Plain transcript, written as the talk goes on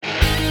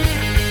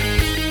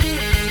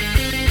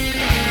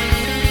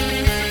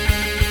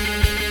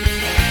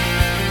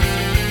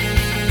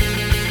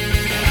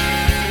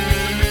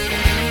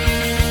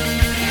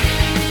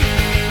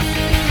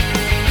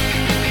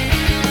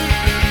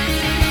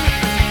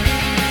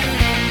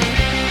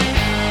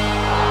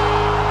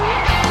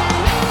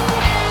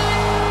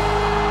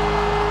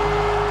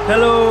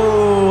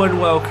Hello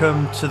and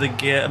welcome to the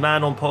A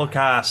Man on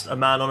podcast, a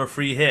man on a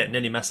free hit.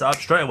 Nearly messed it up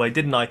straight away,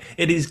 didn't I?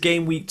 It is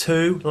game week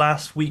 2.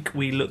 Last week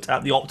we looked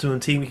at the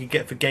optimum team we could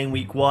get for game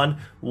week 1.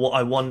 What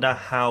I wonder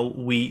how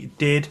we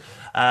did.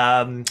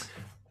 I've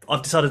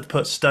decided to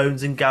put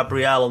Stones and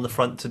Gabriel on the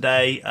front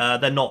today.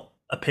 They're not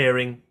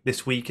appearing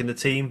this week in the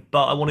team,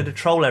 but I wanted to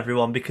troll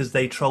everyone because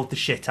they trolled the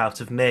shit out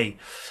of me.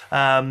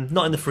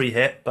 Not in the free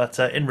hit, but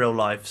in real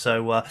life.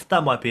 So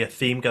that might be a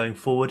theme going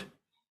forward.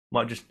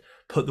 Might just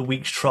put the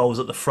week's trolls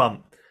at the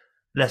front.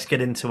 Let's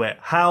get into it.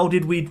 How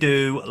did we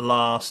do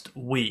last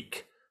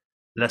week?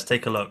 Let's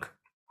take a look.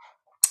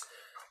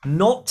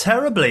 Not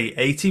terribly,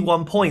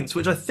 81 points,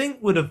 which I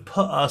think would have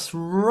put us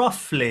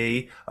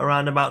roughly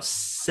around about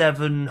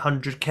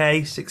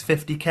 700k,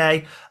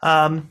 650k.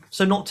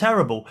 So not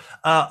terrible.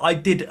 I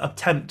did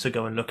attempt to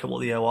go and look at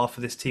what the OR for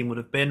this team would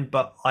have been,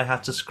 but I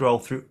had to scroll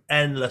through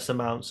endless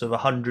amounts of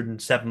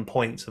 107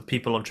 points of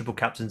people on triple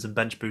captains and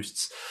bench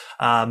boosts.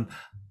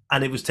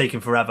 And it was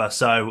taking forever,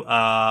 so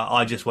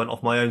I just went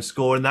off my own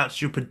score, and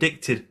that's your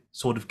predicted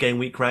sort of game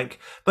week rank.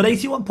 But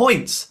 81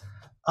 points.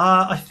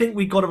 I think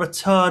we got a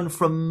return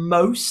from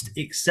most,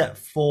 except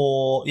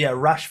for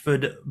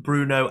Rashford,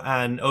 Bruno,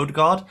 and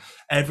Odegaard.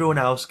 Everyone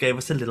else gave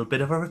us a little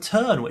bit of a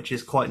return, which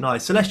is quite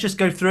nice. So let's just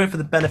go through it for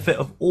the benefit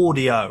of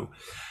audio.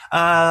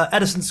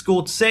 Edison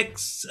scored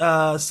 6,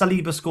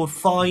 Saliba scored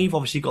 5,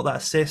 obviously got that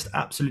assist,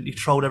 absolutely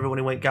trolled everyone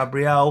who went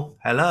Gabriel,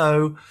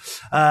 hello.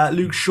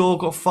 Luke Shaw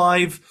got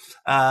 5,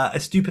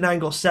 Estupinan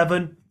got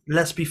 7.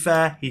 Let's be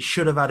fair, he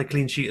should have had a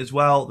clean sheet as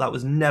well. That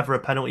was never a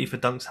penalty for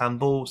Dunk's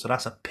handball, so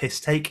that's a piss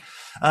take.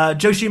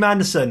 Joshua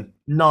Anderson,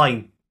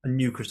 9. I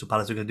knew Crystal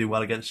Palace were going to do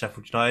well against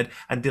Sheffield United,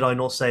 and did I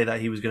not say that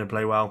he was going to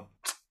play well?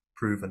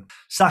 Proven.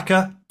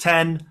 Saka,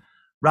 10.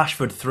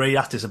 Rashford 3,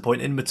 that's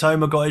disappointing.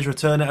 Matoma got his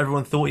return that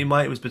everyone thought he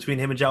might. It was between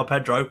him and João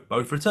Pedro,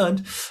 both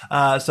returned.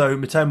 So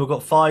Matoma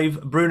got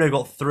 5, Bruno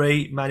got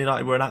 3, Man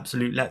United were an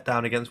absolute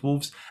letdown against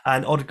Wolves,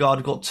 and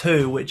Odegaard got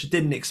 2, which I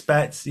didn't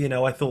expect. You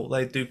know, I thought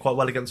they'd do quite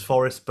well against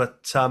Forest,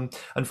 but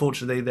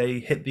unfortunately they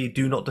hit the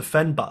do not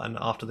defend button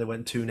after they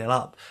went 2-0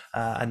 up,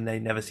 and they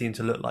never seemed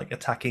to look like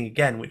attacking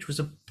again, which was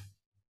a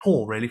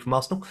poor really from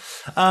Arsenal.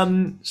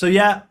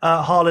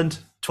 Haaland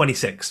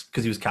 26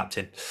 because he was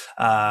captain.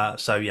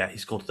 He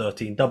scored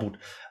 13, doubled.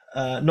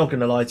 Not going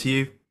to lie to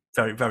you,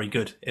 very, very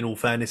good in all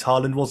fairness,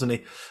 Haaland, wasn't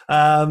he?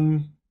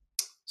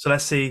 So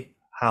let's see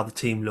how the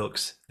team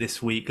looks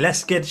this week.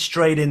 Let's get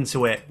straight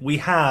into it. We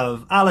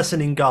have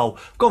Alisson in goal.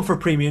 Gone for a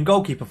premium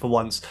goalkeeper for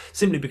once,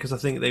 simply because I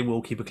think they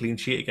will keep a clean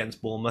sheet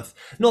against Bournemouth.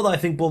 Not that I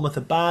think Bournemouth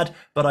are bad,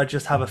 but I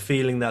just have a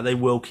feeling that they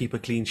will keep a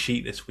clean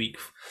sheet this week.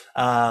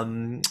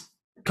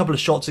 Couple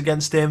of shots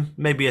against him,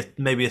 maybe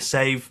a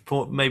save,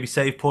 maybe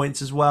save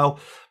points as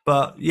well.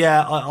 But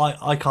yeah,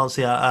 I can't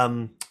see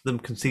them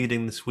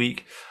conceding this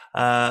week.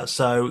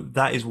 So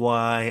that is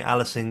why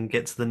Alisson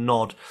gets the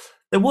nod.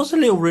 There was a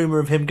little rumour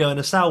of him going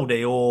to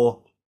Saudi,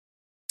 or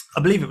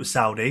I believe it was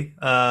Saudi,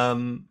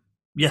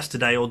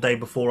 yesterday or day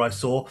before I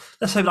saw.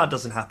 Let's hope that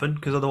doesn't happen,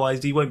 because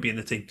otherwise he won't be in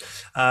the team.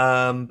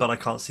 But I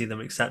can't see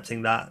them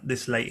accepting that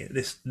this late, at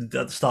the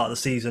start of the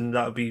season.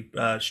 That would be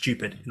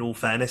stupid, in all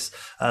fairness.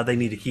 They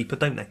need a keeper,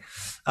 don't they?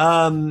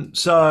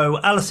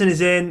 So Alisson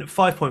is in,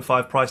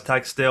 5.5 price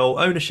tag still.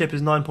 Ownership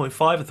is 9.5.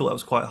 I thought that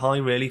was quite high,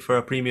 really, for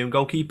a premium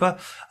goalkeeper.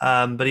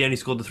 But he only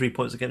scored the 3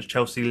 points against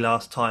Chelsea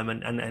last time,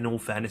 and in all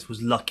fairness,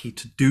 was lucky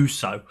to do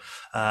so.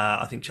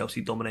 I think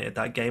Chelsea dominated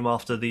that game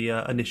after the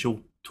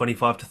initial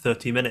 25 to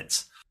 30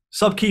 minutes.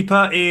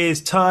 Subkeeper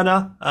is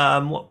Turner.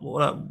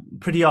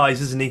 Pretty eyes,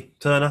 isn't he,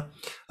 Turner?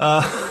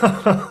 It's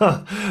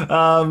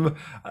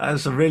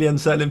a really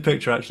unsettling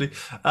picture, actually.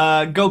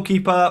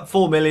 Goalkeeper,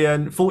 4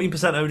 million,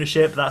 14%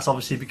 ownership. That's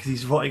obviously because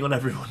he's rotting on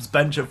everyone's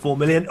bench at 4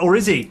 million. Or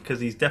is he? Because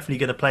he's definitely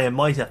going to play in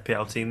my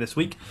FPL team this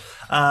week,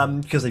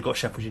 because they've got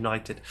Sheffield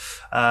United.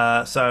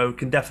 So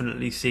can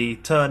definitely see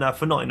Turner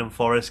for Nottingham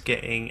Forest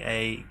getting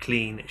a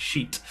clean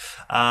sheet.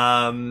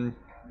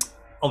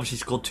 Obviously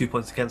scored 2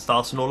 points against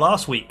Arsenal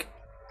last week.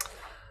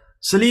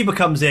 Saliba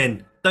comes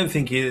in. Don't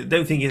think they're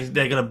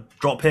going to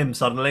drop him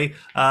suddenly.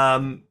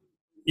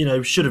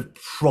 Should have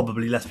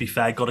probably, let's be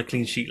fair, got a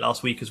clean sheet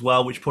last week as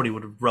well, which probably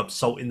would have rubbed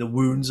salt in the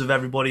wounds of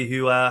everybody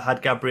who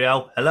had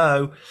Gabriel.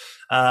 Hello.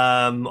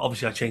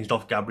 Obviously, I changed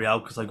off Gabriel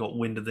because I got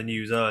wind of the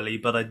news early,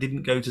 but I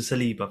didn't go to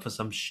Saliba for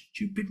some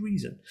stupid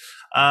reason.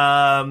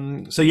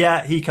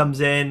 He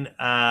comes in,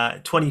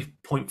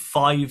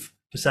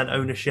 20.5%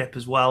 ownership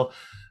as well.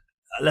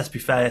 Let's be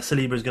fair,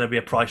 Saliba is going to be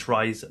a price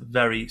rise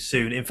very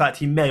soon. In fact,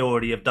 he may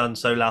already have done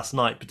so last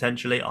night,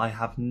 potentially. I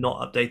have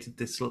not updated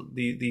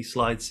these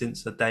slides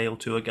since a day or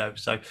two ago,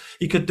 so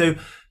he could do.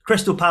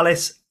 Crystal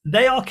Palace,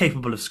 they are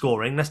capable of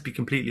scoring, let's be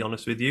completely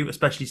honest with you,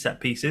 especially set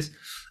pieces.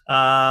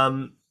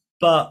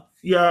 But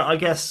yeah, I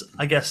guess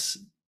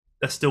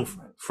they're still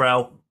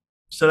frail.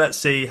 So let's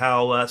see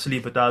how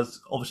Saliba does.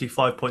 Obviously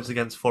 5 points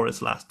against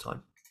Forest last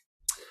time.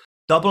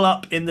 Double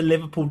up in the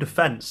Liverpool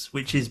defence,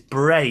 which is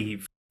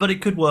brave, but it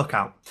could work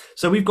out.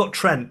 So we've got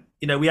Trent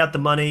we had the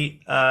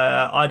money.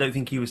 I don't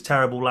think he was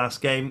terrible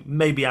last game.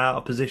 Maybe out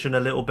of position a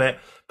little bit,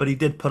 but he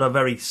did put a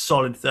very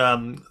solid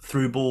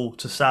through ball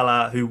to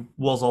Salah, who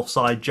was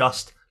offside.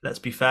 Just let's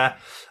be fair.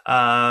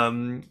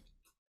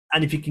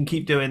 And if he can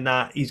keep doing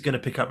that, he's going to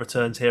pick up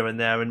returns here and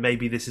there. And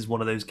maybe this is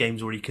one of those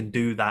games where he can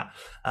do that.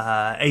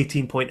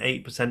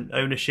 18.8%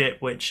 ownership,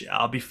 which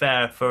I'll be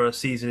fair, for a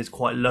season is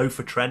quite low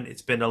for Trent.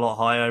 It's been a lot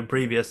higher in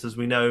previous, as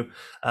we know.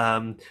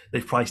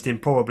 They've priced in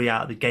probably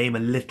out of the game a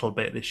little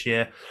bit this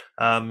year.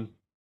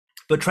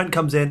 But Trent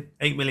comes in,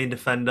 8 million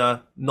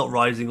defender, not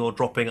rising or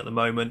dropping at the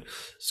moment.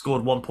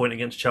 Scored 1 point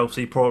against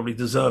Chelsea, probably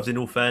deserves in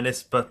all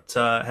fairness. But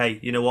hey,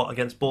 you know what?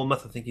 Against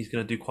Bournemouth, I think he's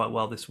going to do quite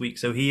well this week.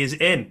 So he is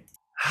in.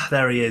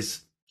 There he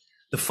is.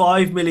 The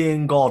 5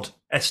 million god,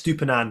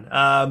 Estupinan.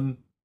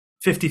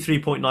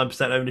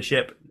 53.9%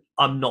 ownership.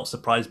 I'm not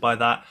surprised by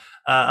that.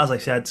 As I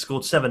said,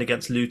 scored 7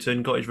 against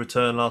Luton, got his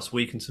return last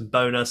week and some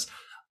bonus.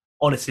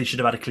 Honestly, should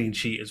have had a clean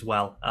sheet as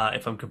well,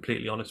 if I'm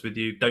completely honest with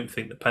you. Don't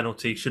think the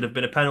penalty should have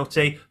been a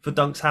penalty for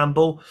Dunk's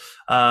handball.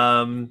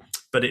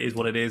 But it is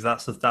what it is.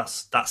 That's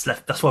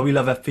left. That's why we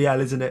love FPL,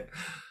 isn't it?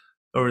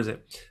 Or is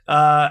it?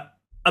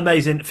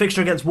 Amazing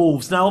fixture against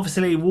Wolves. Now,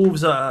 obviously,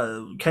 Wolves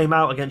came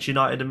out against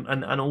United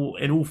and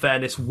in all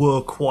fairness,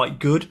 were quite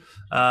good.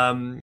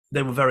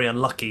 They were very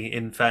unlucky,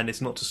 in fairness,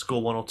 not to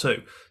score 1 or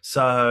 2.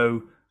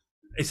 So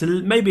it's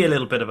maybe a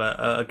little bit of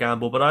a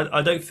gamble, but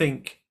I don't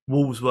think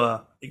Wolves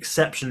were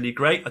exceptionally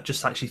great. I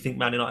just actually think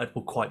Man United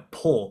were quite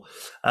poor.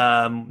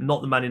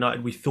 Not the Man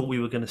United we thought we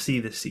were going to see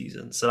this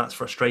season. So that's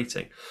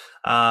frustrating,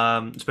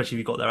 especially if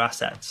you've got their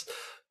assets.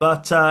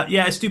 But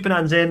yeah,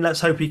 Stupinan's in. Let's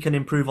hope he can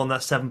improve on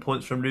that 7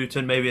 points from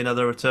Luton. Maybe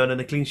another return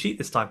and a clean sheet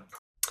this time.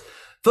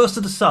 First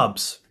of the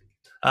subs.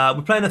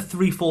 We're playing a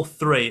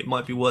 3-4-3. It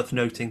might be worth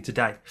noting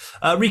today.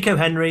 Rico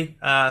Henry,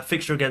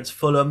 fixture against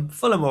Fulham.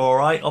 Fulham are all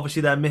right.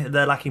 Obviously,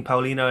 they're lacking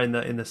Paulino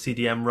in the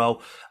CDM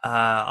role.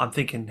 I'm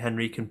thinking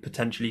Henry can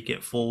potentially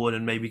get forward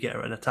and maybe get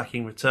an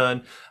attacking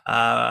return.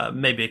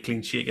 Maybe a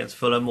clean sheet against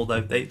Fulham,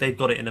 although they've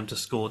got it in them to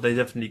score. They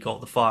definitely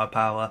got the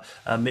firepower.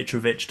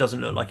 Mitrovic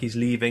doesn't look like he's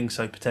leaving,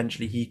 so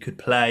potentially he could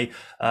play.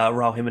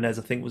 Raul Jimenez,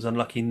 I think, was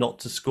unlucky not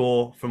to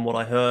score from what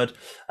I heard.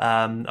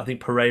 I think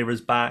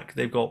Pereira's back.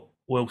 They've got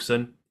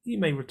Wilson. He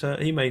may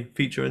return. He may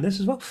feature in this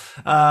as well.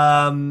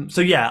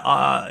 So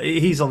yeah,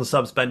 he's on the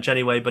subs bench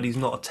anyway, but he's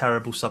not a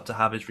terrible sub to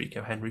have. Is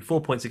Rico Henry 4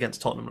 points against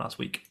Tottenham last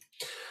week?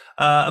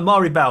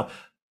 Amari Bell.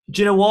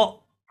 Do you know what?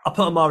 I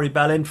put Amari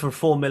Bell in for a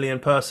 4 million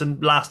person,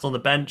 last on the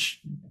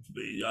bench.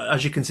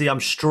 As you can see,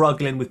 I'm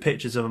struggling with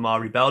pictures of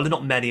Amari Bell. There are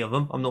not many of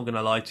them. I'm not going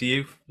to lie to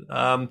you.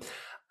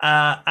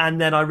 And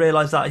then I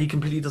realised that he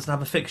completely doesn't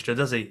have a fixture,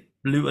 does he?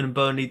 Luton and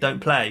Burnley don't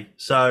play.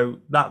 So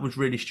that was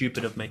really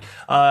stupid of me.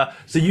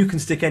 So you can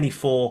stick any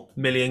 4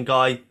 million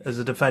guy as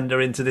a defender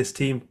into this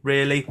team,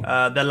 really.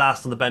 They're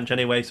last on the bench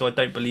anyway, so I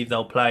don't believe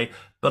they'll play.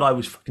 But I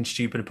was fucking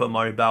stupid to put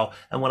Amari Bell.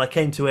 And when I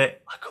came to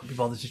it, I couldn't be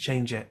bothered to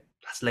change it.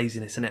 That's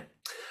laziness, isn't it?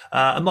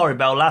 Amari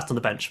Bell, last on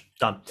the bench.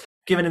 Done.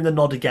 Giving him the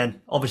nod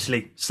again.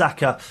 Obviously,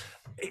 Saka.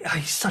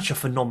 He's such a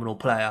phenomenal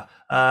player.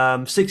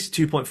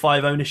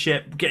 62.5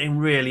 ownership, getting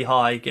really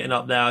high, getting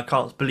up there. I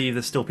can't believe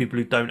there's still people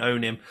who don't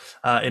own him,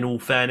 in all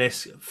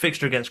fairness.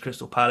 Fixture against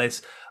Crystal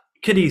Palace.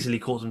 Could easily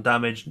cause some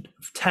damage.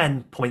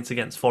 10 points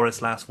against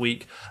Forest last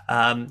week.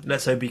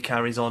 Let's hope he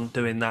carries on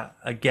doing that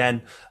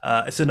again.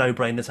 It's a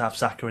no-brainer to have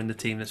Saka in the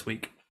team this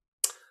week.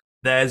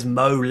 There's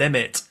Mo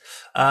Limit.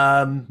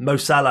 Mo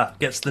Salah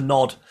gets the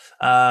nod.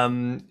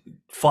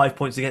 5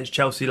 points against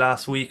Chelsea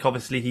last week.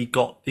 Obviously, he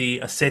got the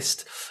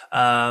assist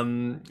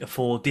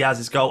for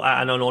Diaz's goal,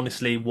 and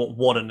honestly,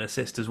 what an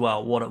assist as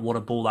well. What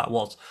a ball that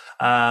was.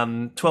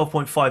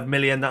 12.5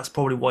 million. That's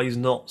probably why he's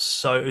not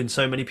so in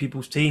so many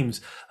people's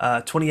teams.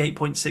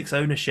 28.6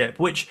 ownership,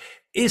 which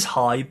is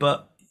high,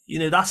 but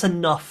that's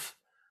enough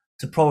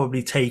to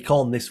probably take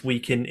on this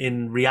week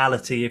in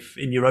reality, if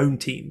in your own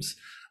teams.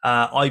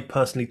 I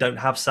personally don't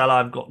have Salah.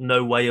 I've got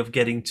no way of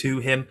getting to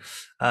him.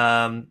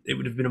 It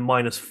would have been a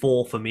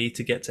 -4 for me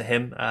to get to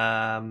him,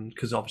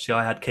 because obviously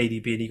I had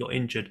KDB and he got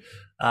injured.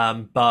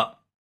 But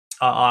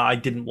I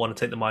didn't want to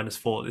take the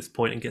 -4 at this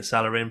point and get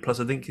Salah in. Plus,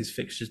 I think his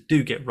fixtures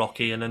do get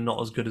rocky and are not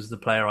as good as the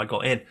player I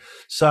got in.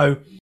 So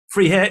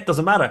free hit,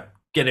 doesn't matter.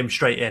 Get him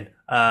straight in.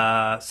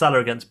 Salah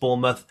against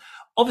Bournemouth.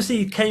 Obviously,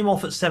 he came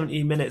off at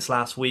 70 minutes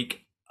last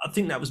week. I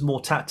think that was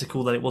more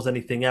tactical than it was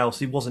anything else.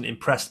 He wasn't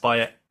impressed by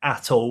it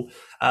at all.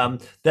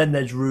 Then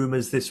there's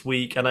rumours this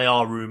week, and they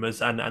are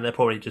rumours, and they're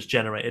probably just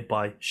generated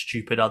by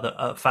stupid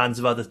other fans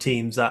of other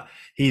teams, that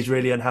he's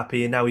really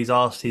unhappy, and now he's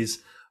asked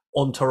his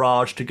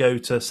entourage to go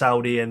to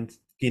Saudi and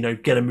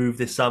get a move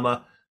this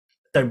summer.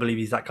 Don't believe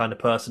he's that kind of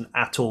person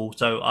at all,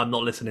 so I'm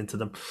not listening to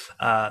them.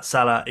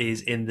 Salah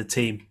is in the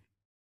team,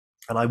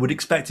 and I would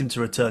expect him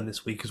to return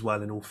this week as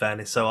well, in all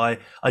fairness. So I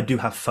do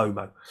have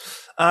FOMO.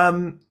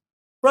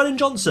 Brennan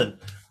Johnson.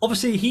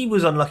 Obviously, he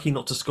was unlucky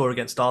not to score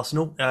against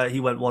Arsenal.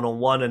 He went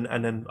 1-on-1,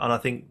 and I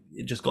think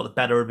it just got the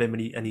better of him,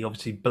 and he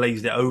obviously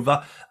blazed it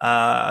over.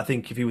 I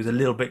think if he was a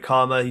little bit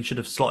calmer, he should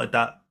have slotted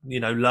that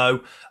low.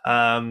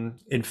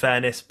 In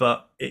fairness,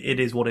 but it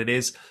is what it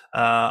is.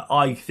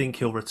 I think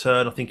he'll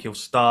return. I think he'll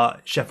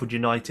start. Sheffield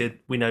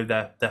United, we know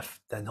they're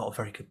not a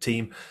very good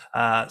team,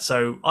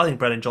 so I think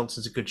Brennan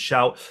Johnson's a good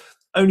shout.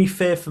 Only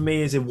fear for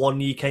me is if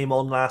Wanye came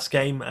on last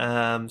game,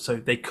 so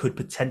they could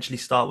potentially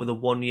start with a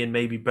Wanye and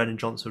maybe Brennan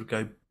Johnson would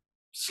go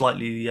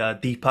slightly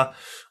deeper,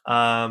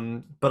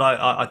 but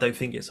I don't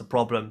think it's a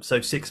problem.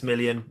 So 6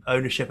 million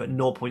ownership at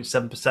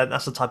 0.7%,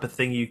 that's the type of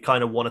thing you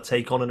kind of want to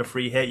take on in a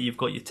free hit. You've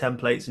got your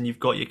templates and you've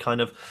got your kind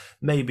of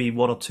maybe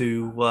one or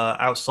two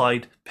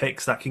outside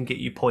picks that can get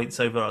you points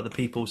over other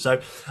people.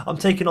 So I'm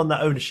taking on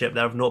that ownership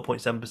there of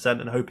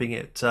 0.7% and hoping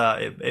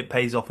it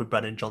pays off with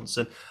Brennan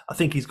Johnson. I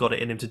think he's got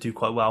it in him to do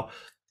quite well.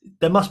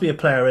 There must be a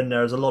player in there.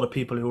 There's a lot of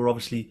people who are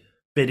obviously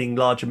bidding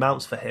large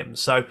amounts for him,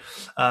 so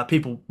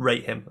people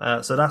rate him,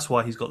 so that's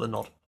why he's got the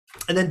nod.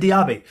 And then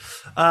Diaby,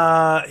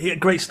 he had a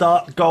great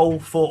start,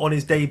 goal on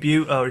his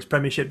debut, or his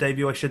Premiership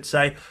debut I should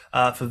say,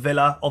 for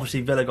Villa.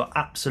 Obviously Villa got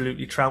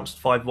absolutely trounced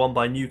 5-1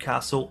 by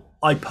Newcastle.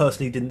 I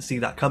personally didn't see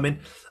that coming.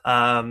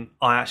 I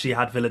actually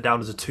had Villa down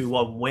as a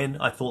 2-1 win.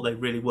 I thought they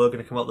really were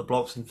going to come up the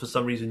blocks, and for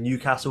some reason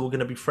Newcastle were going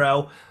to be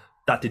frail.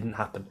 That didn't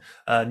happen.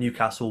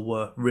 Newcastle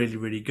were really,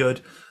 really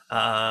good,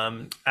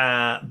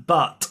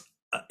 but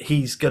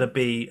he's going to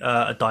be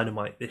a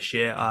dynamite this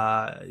year.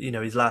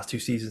 His last two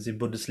seasons in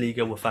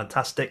Bundesliga were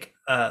fantastic.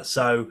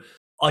 So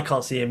I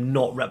can't see him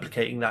not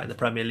replicating that in the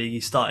Premier League. He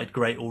started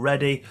great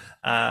already.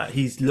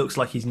 He looks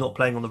like he's not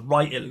playing on the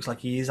right. It looks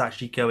like he is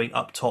actually going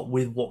up top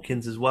with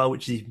Watkins as well,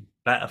 which is even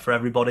better for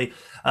everybody.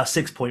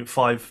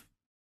 6.5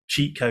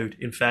 cheat code,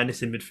 in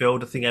fairness, in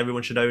midfield. I think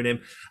everyone should own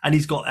him. And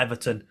he's got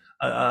Everton.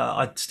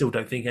 I still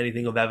don't think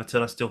anything of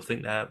Everton. I still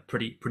think they're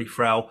pretty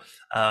frail.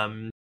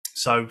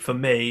 So for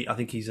me, I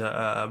think he's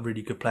a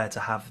really good player to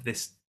have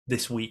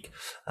this week.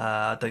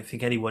 I don't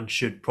think anyone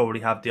should probably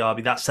have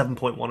Diaby. That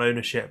 7.1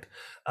 ownership,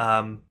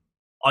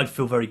 I'd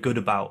feel very good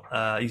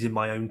about. He's in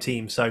my own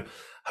team, so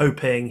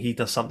hoping he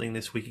does something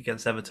this week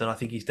against Everton. I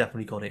think he's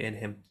definitely got it in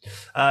him.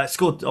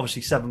 Scored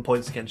obviously 7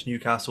 points against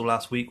Newcastle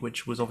last week,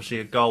 which was obviously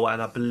a goal,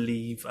 and I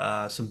believe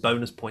some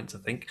bonus points. I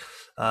think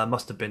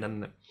must have been,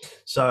 hadn't it?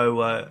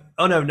 So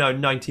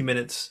 90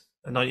 minutes.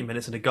 90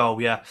 minutes and a goal,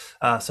 yeah.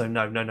 So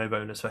no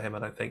bonus for him, I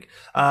don't think.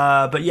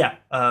 But yeah,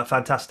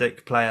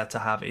 fantastic player to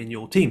have in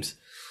your teams.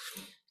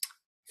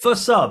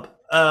 First sub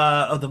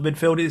of the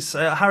midfield is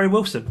Harry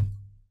Wilson.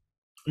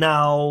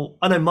 Now,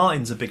 I know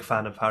Martin's a big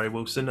fan of Harry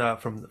Wilson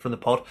from the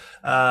pod,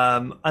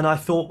 and I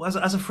thought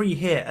as a free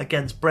hit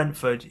against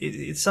Brentford,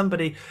 it's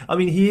somebody. I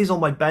mean, he is on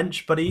my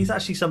bench, but he's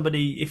actually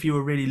somebody. If you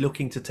were really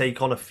looking to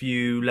take on a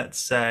few, let's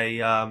say,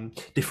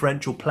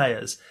 differential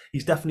players,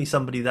 he's definitely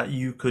somebody that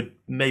you could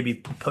maybe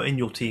put in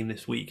your team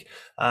this week.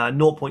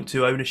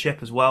 0.2 ownership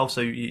as well,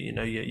 so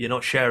you're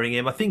not sharing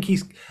him. I can't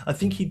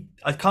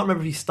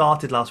remember if he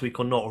started last week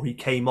or not, or he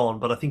came on,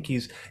 but I think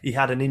he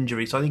had an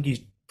injury, so I think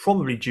he's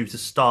probably due to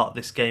start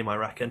this game, I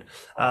reckon.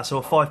 So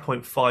a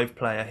 5.5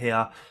 player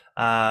here.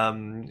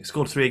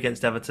 Scored 3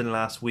 against Everton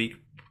last week.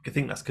 I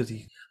think it's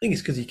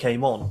because he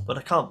came on, but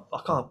I can't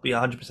be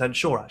 100%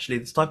 sure actually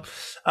this time.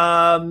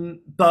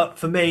 But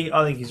for me,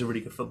 I think he's a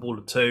really good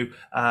footballer too.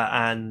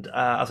 And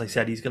as I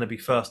said, he's going to be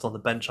first on the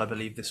bench, I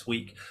believe, this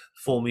week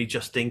for me,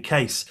 just in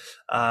case,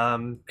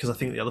 because I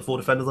think the other 4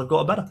 defenders I've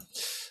got are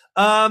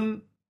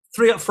better.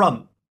 3 up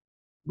front.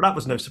 That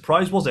was no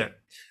surprise, was it?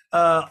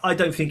 I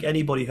don't think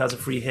anybody who has a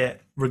free hit,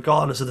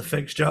 regardless of the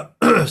fixture,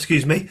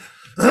 excuse me,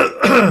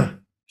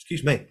 can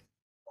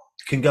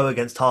go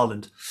against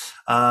Haaland.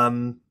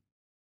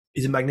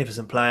 He's a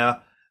magnificent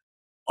player.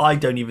 I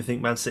don't even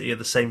think Man City are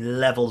the same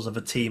levels of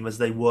a team as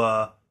they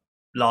were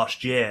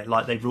last year.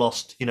 Like they've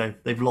lost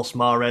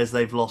Mahrez,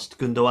 they've lost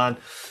Gundogan.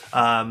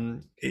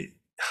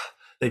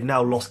 They've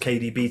now lost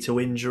KDB to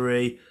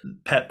injury.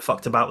 Pep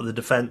fucked about with the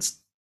defence.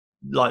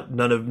 Like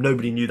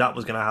nobody knew that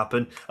was going to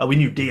happen. We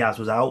knew Diaz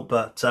was out,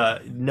 but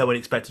no one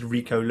expected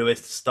Rico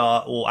Lewis to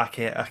start or Ake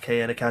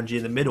and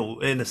Akanji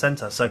in the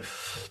centre. So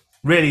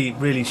really,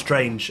 really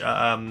strange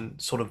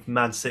sort of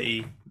Man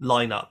City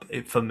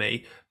lineup for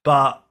me.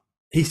 But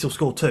he still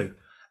scored 2,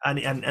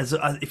 and as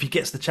if he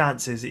gets the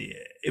chances,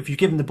 if you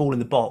give him the ball in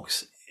the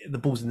box, the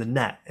ball's in the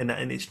net,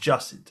 and it's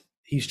just.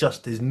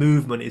 His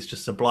movement is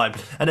just sublime.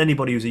 And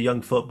anybody who's a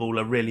young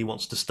footballer really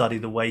wants to study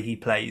the way he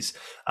plays,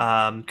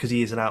 because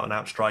he is an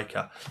out-and-out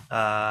striker.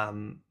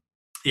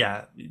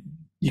 Yeah,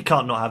 you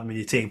can't not have him in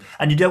your team.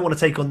 And you don't want to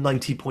take on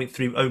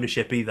 90.3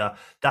 ownership either.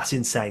 That's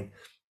insane.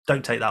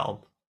 Don't take that on.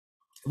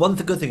 One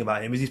good thing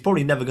about him is he's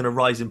probably never going to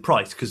rise in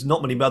price because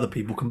not many other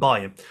people can buy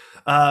him.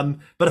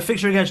 But a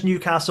fixture against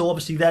Newcastle,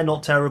 obviously they're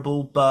not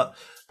terrible, but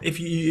if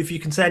you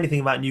can say anything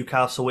about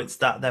Newcastle, it's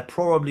that they're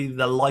probably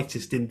the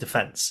lightest in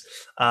defence.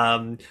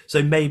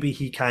 So maybe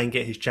he can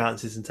get his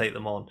chances and take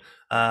them on.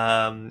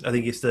 I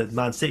think it's the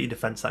Man City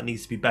defence that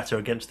needs to be better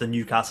against the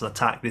Newcastle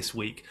attack this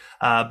week.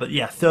 But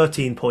yeah,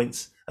 13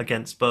 points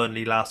against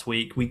Burnley last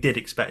week. We did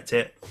expect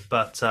it,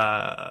 but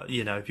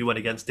if you went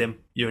against him,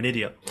 you're an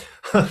idiot.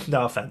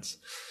 No offense.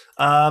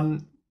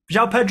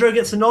 João Pedro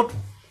gets a nod.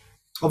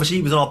 Obviously,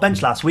 he was on our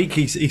bench last week.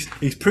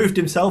 He's proved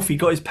himself. He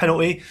got his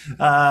penalty,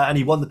 and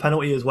he won the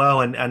penalty as well.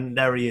 And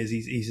there he is.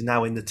 He's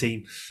now in the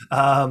team.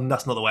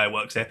 That's not the way it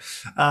works here.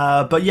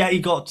 But yeah, he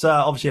got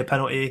obviously a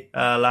penalty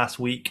last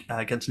week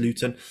against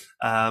Luton.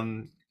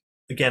 Again,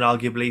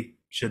 arguably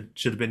should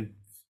have been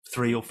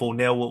 3 or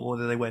 4-0. What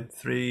did they win?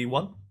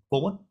 3-1,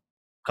 4-1.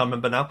 Can't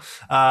remember now.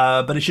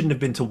 But it shouldn't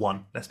have been to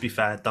 1. Let's be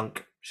fair.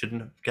 Dunk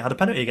shouldn't have had a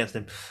penalty against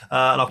him.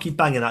 And I'll keep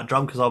banging that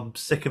drum because I'm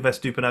sick of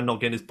Estupiñán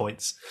not getting his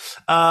points.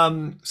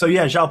 So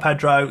yeah, João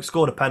Pedro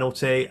scored a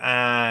penalty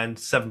and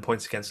 7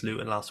 points against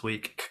Luton last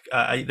week.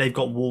 They've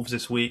got Wolves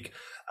this week.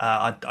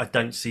 I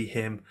don't see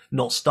him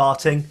not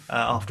starting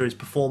after his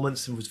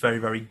performance. It was very,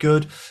 very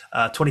good.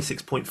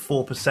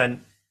 26.4%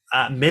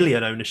 at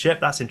million ownership.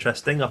 That's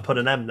interesting. I put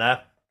an M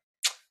there.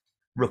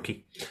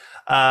 Rookie.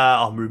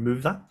 I'll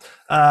remove that.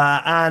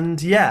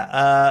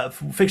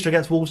 Fixture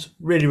against Wolves,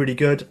 really, really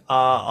good.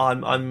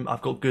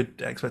 I've got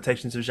good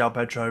expectations of João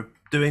Pedro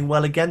doing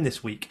well again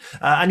this week,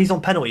 and he's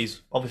on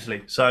penalties,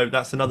 obviously, so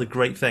that's another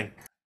great thing.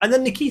 And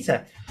then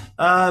Nikita,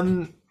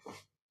 I'm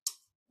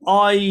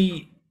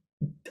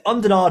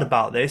undenied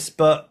about this,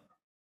 but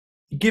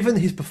given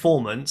his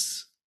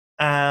performance,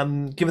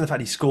 given the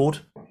fact he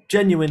scored,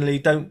 genuinely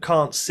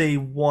can't see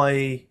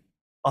why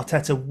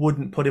Arteta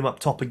wouldn't put him up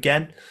top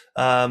again.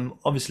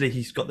 Obviously,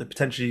 he's got the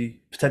potential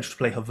to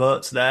play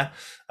Havertz there,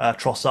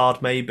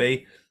 Trossard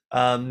maybe,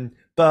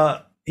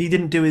 but he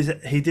didn't do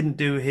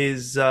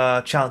his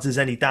chances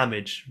any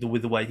damage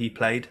with the way he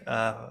played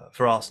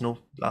for Arsenal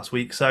last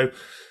week. So,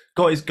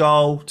 got his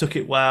goal, took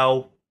it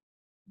well.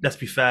 Let's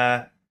be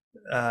fair,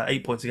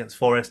 8 points against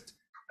Forest,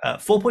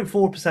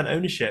 4.4%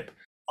 ownership.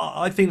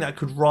 I think that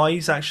could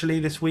rise actually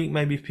this week.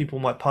 Maybe people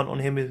might punt on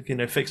him,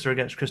 fixture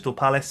against Crystal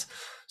Palace.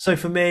 So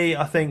for me,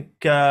 I think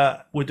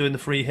we're doing the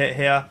free hit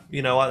here.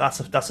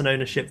 That's an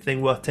ownership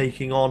thing worth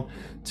taking on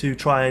to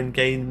try and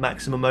gain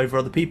maximum over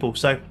other people.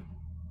 So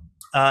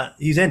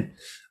he's in.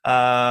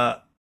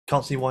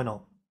 Can't see why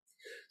not.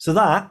 So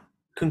that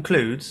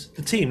concludes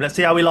the team. Let's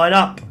see how we line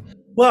up.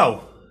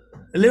 Well,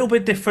 a little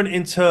bit different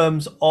in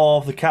terms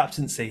of the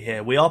captaincy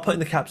here. We are putting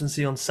the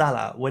captaincy on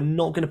Salah. We're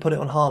not going to put it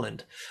on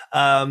Haaland.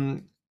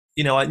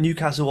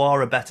 Newcastle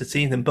are a better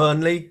team than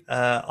Burnley.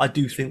 I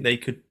do think they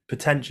could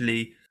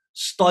potentially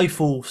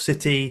stifle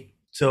City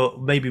to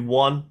maybe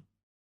 1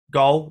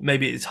 goal.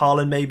 Maybe it's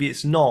Haaland, maybe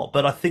it's not.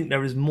 But I think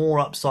there is more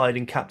upside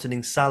in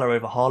captaining Salah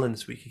over Haaland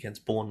this week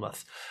against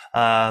Bournemouth.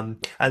 And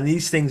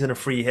these things in a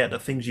free hit are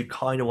things you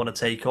kind of want to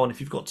take on.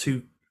 If you've got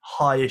 2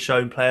 higher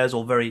shown players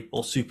or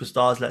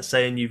superstars, let's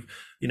say,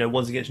 and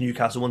one's against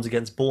Newcastle, one's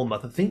against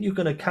Bournemouth, I think you're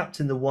going to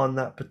captain the one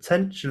that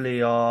potentially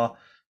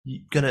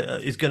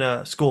is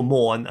gonna score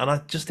more, and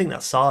I just think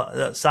that's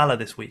Salah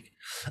this week.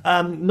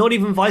 Not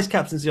even vice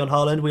captaincy on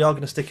Haaland. We are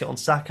going to stick it on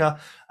Saka.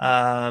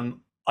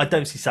 I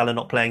don't see Salah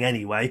not playing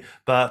anyway,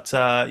 but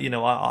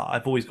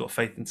I've always got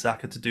faith in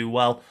Saka to do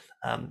well,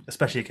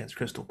 especially against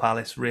Crystal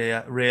Palace.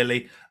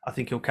 Really, I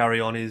think he'll carry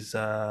on his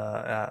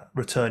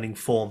returning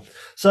form.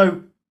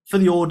 So for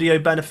the audio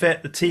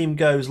benefit, the team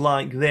goes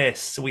like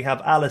this. We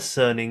have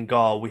Alisson in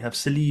goal. We have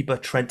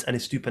Saliba, Trent, and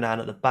Estupiñán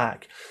at the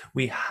back.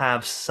 We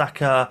have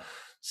Saka,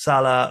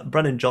 Salah,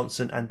 Brennan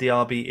Johnson, and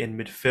Diaby in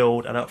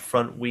midfield, and up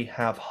front we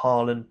have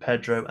Haaland,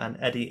 Pedro, and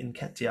Eddie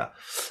Nketiah.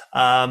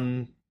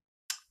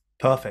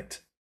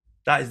 Perfect.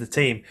 That is the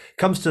team.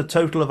 Comes to a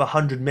total of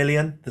 100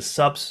 million. The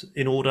subs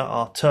in order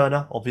are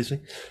Turner,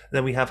 obviously.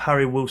 Then we have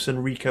Harry Wilson,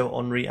 Rico,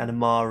 Henry, and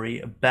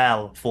Amari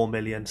Bell, 4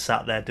 million,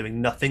 sat there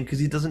doing nothing because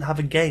he doesn't have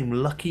a game.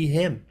 Lucky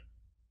him.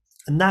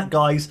 And that,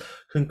 guys,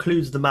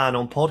 concludes the Man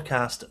On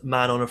podcast,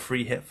 Man On a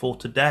Free Hit for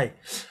today.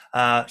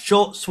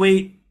 Short,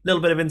 sweet,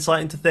 little bit of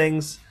insight into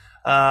things.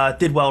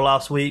 Did well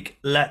last week.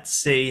 Let's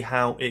see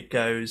how it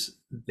goes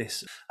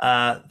this.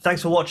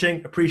 Thanks for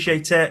watching.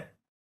 Appreciate it.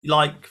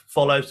 Like,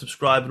 follow,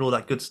 subscribe, and all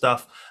that good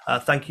stuff.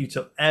 Thank you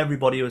to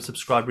everybody who has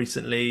subscribed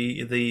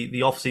recently.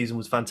 The off season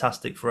was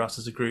fantastic for us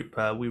as a group.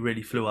 We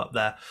really flew up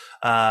there,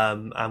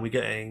 and we're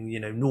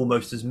getting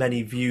almost as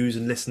many views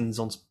and listens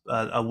on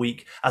a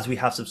week as we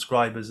have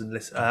subscribers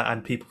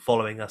and people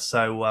following us.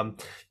 So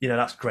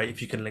that's great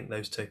if you can link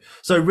those two.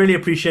 So really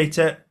appreciate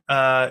it.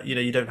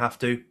 You don't have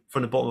to,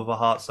 from the bottom of our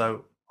heart.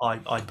 So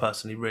I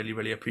personally really,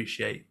 really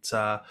appreciate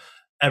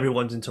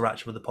everyone's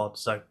interaction with the pod.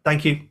 So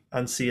thank you,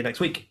 and see you next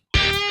week.